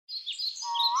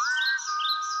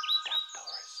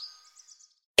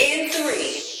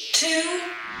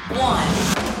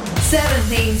7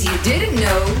 things you didn't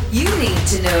know you need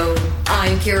to know.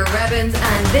 I'm Ciara Rebbins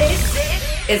and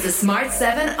this is the Smart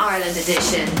 7 Ireland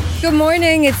edition. Good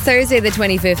morning, it's Thursday the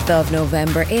 25th of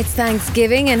November. It's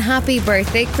Thanksgiving and happy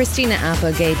birthday Christina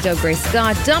Applegate, Douglas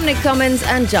Scott, Dominic Cummins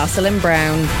and Jocelyn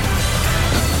Brown.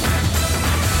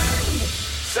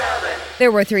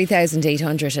 There were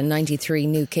 3,893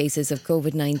 new cases of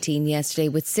COVID-19 yesterday,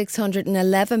 with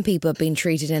 611 people being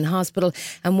treated in hospital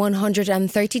and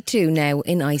 132 now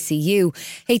in ICU.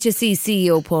 HSE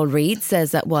CEO Paul Reid says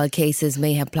that while cases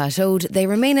may have plateaued, they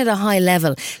remain at a high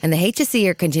level, and the HSE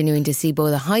are continuing to see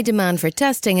both a high demand for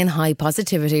testing and high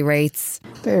positivity rates.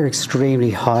 There are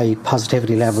extremely high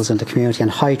positivity levels in the community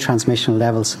and high transmission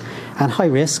levels and high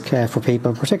risk for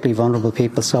people, particularly vulnerable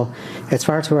people. So it's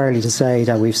far too early to say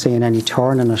that we've seen any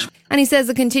turn in it. And he says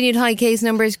the continued high case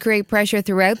numbers create pressure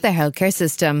throughout the healthcare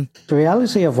system. The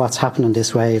reality of what's happened in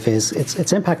this wave is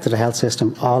it's impacted the health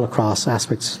system all across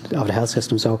aspects of the health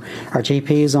system. So our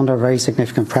GP is under very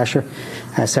significant pressure,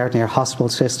 certainly our hospital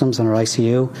systems and our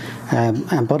ICU,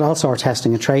 but also our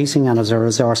testing and tracing, and as a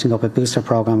resourcing up a booster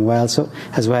programme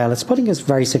as well. It's putting us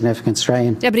very significant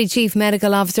strain. Deputy Chief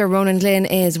Medical Officer Ronan Glynn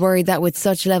is worried that with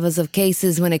such levels of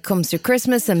cases when it comes to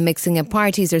Christmas and mixing up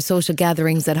parties or social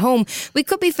gatherings at home, we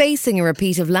could be facing a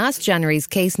repeat of last January's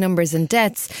case numbers and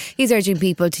deaths. He's urging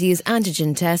people to use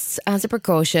antigen tests as a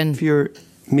precaution. If you're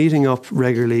meeting up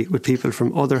regularly with people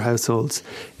from other households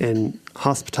in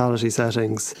hospitality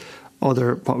settings,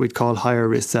 other what we'd call higher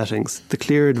risk settings, the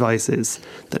clear advice is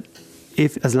that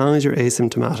as long as you're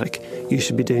asymptomatic, you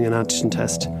should be doing an antigen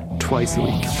test twice a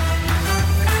week.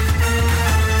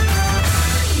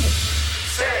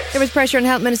 There was pressure on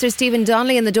Health Minister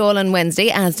Donnelly in the Dáil on Wednesday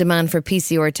as demand for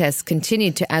PCR tests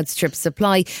continued to outstrip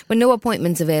supply, with no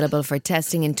appointments available for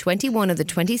testing in 21 of the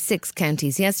 26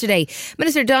 counties yesterday.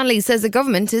 Minister Donnelly says the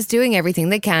government is doing everything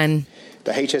they can.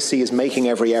 The HSE is making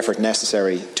every effort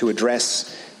necessary to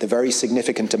address the very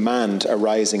significant demand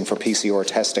arising for PCR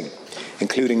testing,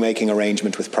 including making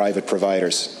arrangement with private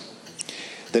providers.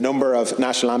 The number of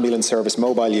National Ambulance Service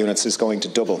mobile units is going to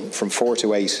double from 4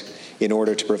 to 8 in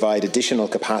order to provide additional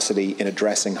capacity in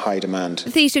addressing high demand.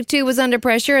 Taoiseach too was under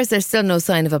pressure as there's still no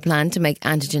sign of a plan to make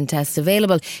antigen tests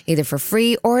available, either for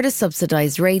free or at a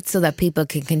subsidised rate, so that people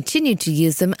can continue to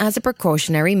use them as a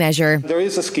precautionary measure. There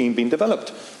is a scheme being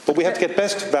developed, but we have to get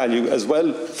best value as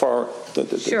well for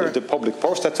the public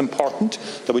purse. That's important,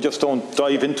 that we just don't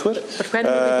dive into it. But when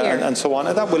will we hear? And so on.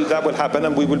 And that will happen,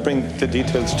 and we will bring the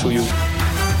details to you.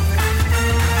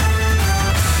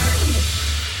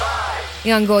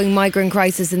 The ongoing migrant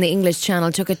crisis in the English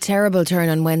Channel took a terrible turn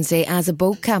on Wednesday as a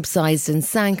boat capsized and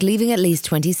sank, leaving at least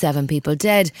 27 people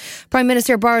dead. Prime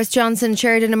Minister Boris Johnson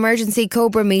chaired an emergency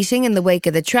COBRA meeting in the wake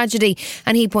of the tragedy,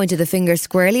 and he pointed the finger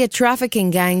squarely at trafficking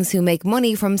gangs who make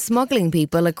money from smuggling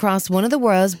people across one of the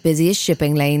world's busiest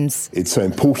shipping lanes. It's so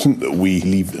important that we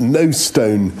leave no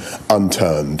stone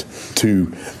unturned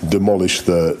to demolish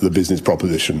the business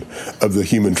proposition of the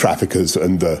human traffickers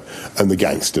and the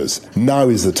gangsters. Now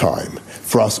is the time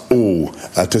for us all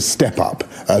to step up,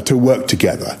 to work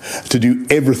together, to do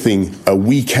everything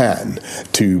we can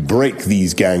to break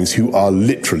these gangs who are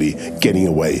literally getting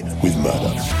away with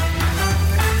murder.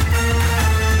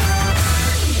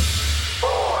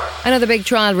 Another big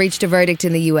trial reached a verdict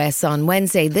in the US on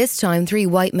Wednesday. This time, 3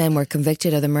 white men were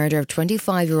convicted of the murder of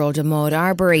 25-year-old Ahmaud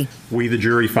Arbery. We, the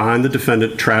jury, find the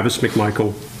defendant, Travis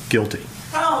McMichael, guilty.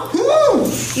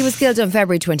 He was killed on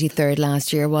February 23rd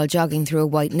last year while jogging through a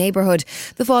white neighbourhood.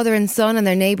 The father and son and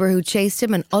their neighbour who chased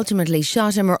him and ultimately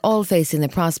shot him are all facing the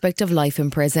prospect of life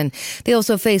in prison. They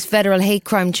also face federal hate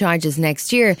crime charges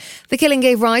next year. The killing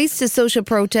gave rise to social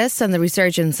protests and the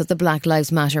resurgence of the Black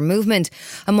Lives Matter movement.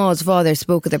 Ahmaud's father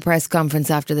spoke at the press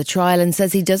conference after the trial and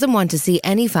says he doesn't want to see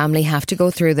any family have to go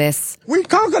through this. We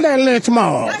conquer that lynch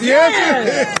mob.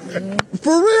 Yes.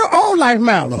 For real, all life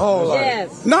matters.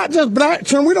 Yes. Not just black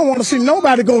children. We don't want to see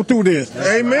nobody go through this.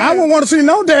 Amen. I don't want to see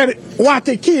no daddy watch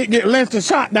their kid get lynched and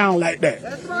shot down like that.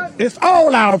 That's right. It's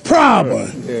all our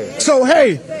problem. Yeah. So,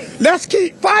 hey, let's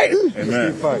keep fighting.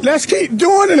 Amen. Let's keep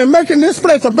doing it and making this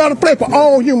place a better place for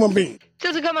all human beings.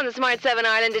 Still to come on the Smart 7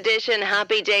 Ireland edition,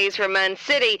 happy days for Man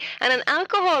City and an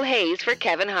alcohol haze for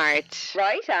Kevin Hart.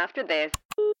 Right after this.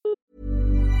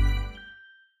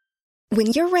 When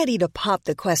you're ready to pop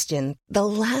the question, the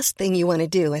last thing you want to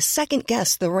do is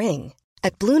second-guess the ring.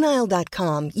 At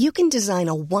BlueNile.com, you can design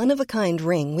a one-of-a-kind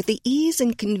ring with the ease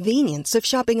and convenience of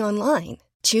shopping online.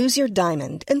 Choose your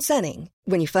diamond and setting.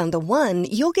 When you find the one,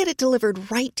 you'll get it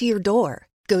delivered right to your door.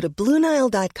 Go to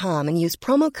BlueNile.com and use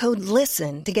promo code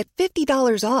LISTEN to get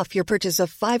 $50 off your purchase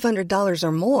of $500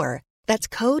 or more. That's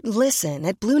code LISTEN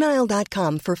at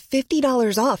BlueNile.com for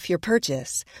 $50 off your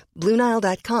purchase.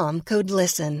 BlueNile.com, code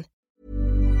LISTEN.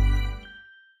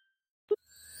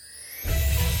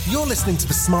 You're listening to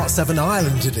the Smart 7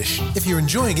 Ireland edition. If you're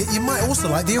enjoying it, you might also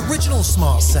like the original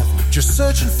Smart 7. Just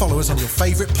search and follow us on your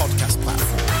favourite podcast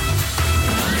platform.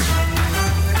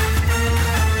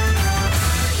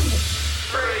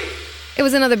 It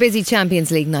was another busy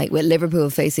Champions League night with Liverpool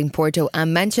facing Porto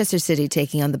and Manchester City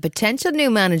taking on the potential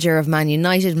new manager of Man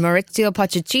United, Mauricio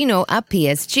Pochettino, at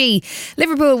PSG.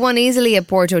 Liverpool won easily at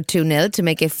Porto 2-0 to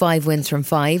make it 5 wins from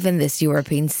 5 in this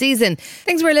European season.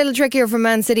 Things were a little trickier for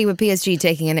Man City with PSG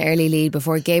taking an early lead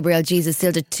before Gabriel Jesus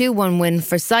sealed a 2-1 win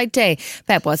for Saite.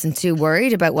 Pep wasn't too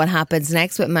worried about what happens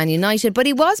next with Man United, but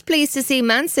he was pleased to see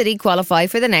Man City qualify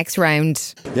for the next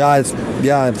round.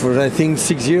 For I think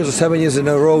 6 years or 7 years in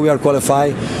a row we are qualified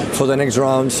for the next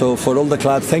round. So for all the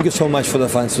club, thank you so much for the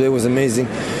fans. Today was amazing.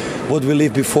 What we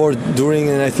lived before, during,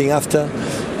 and I think after.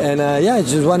 And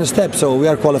it's just one step. So we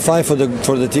are qualified for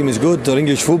the team is good. The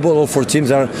English football, all 4 teams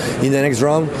are in the next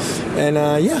round. And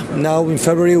now in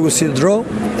February we'll see the draw,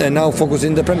 and now focus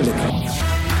in the Premier League.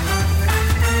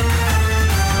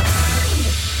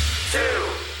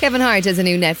 Kevin Hart has a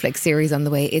new Netflix series on the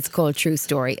way. It's called True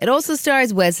Story. It also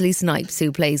stars Wesley Snipes,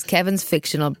 who plays Kevin's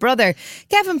fictional brother.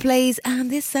 Kevin plays, and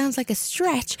this sounds like a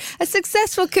stretch, a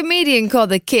successful comedian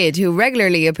called The Kid, who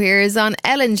regularly appears on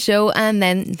Ellen's show, and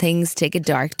then things take a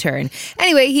dark turn.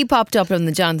 Anyway, he popped up on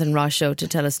the Jonathan Ross show to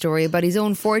tell a story about his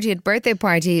own 40th birthday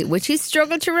party, which he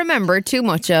struggled to remember too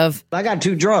much of. I got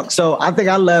too drunk, so I think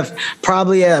I left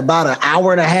probably about an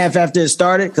hour and a half after it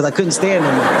started because I couldn't stand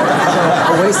no more.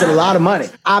 So I wasted a lot of money.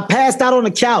 I passed out on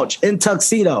the couch in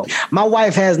tuxedo. My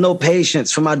wife has no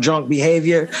patience for my drunk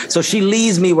behavior, so she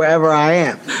leaves me wherever I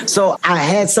am. So I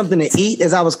had something to eat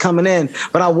as I was coming in,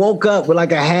 but I woke up with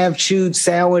like a half-chewed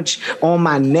sandwich on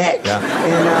my neck.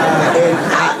 Yeah.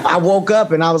 And I woke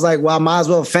up and I was like, well, I might as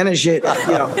well finish it.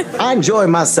 I enjoy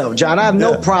myself, John. I have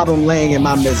no problem laying in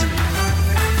my misery.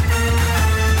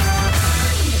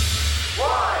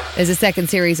 There's a second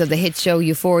series of the hit show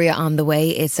Euphoria on the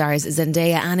way. It stars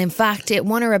Zendaya, and in fact it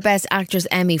won her a Best Actress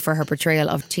Emmy for her portrayal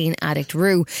of teen addict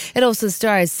Rue. It also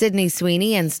stars Sydney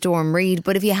Sweeney and Storm Reid,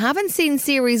 but if you haven't seen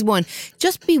series 1,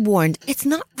 just be warned, it's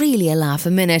not really a laugh a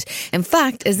minute. In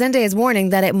fact, Zendaya is warning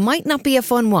that it might not be a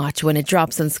fun watch when it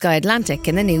drops on Sky Atlantic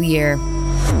in the new year.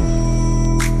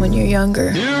 When you're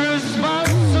younger,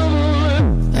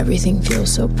 everything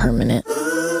feels so permanent.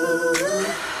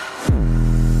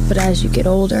 But as you get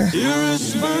older, you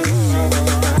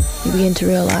begin to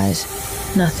realize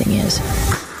nothing is.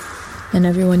 And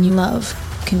everyone you love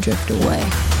can drift away.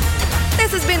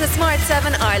 This has been the Smart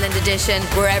 7 Ireland edition.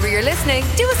 Wherever you're listening,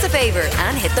 do us a favour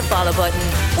and hit the follow button.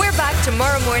 We're back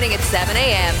tomorrow morning at 7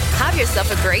 a.m. Have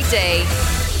yourself a great day.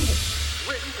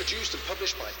 Written, produced and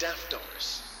published by Daft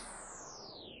Doris.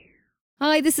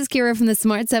 Hi, this is Ciara from the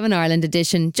Smart 7 Ireland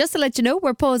edition. Just to let you know,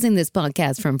 we're pausing this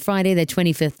podcast from Friday the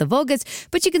 25th of August,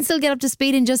 but you can still get up to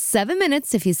speed in just 7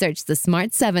 minutes if you search the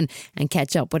Smart 7 and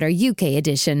catch up with our UK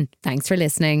edition. Thanks for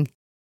listening.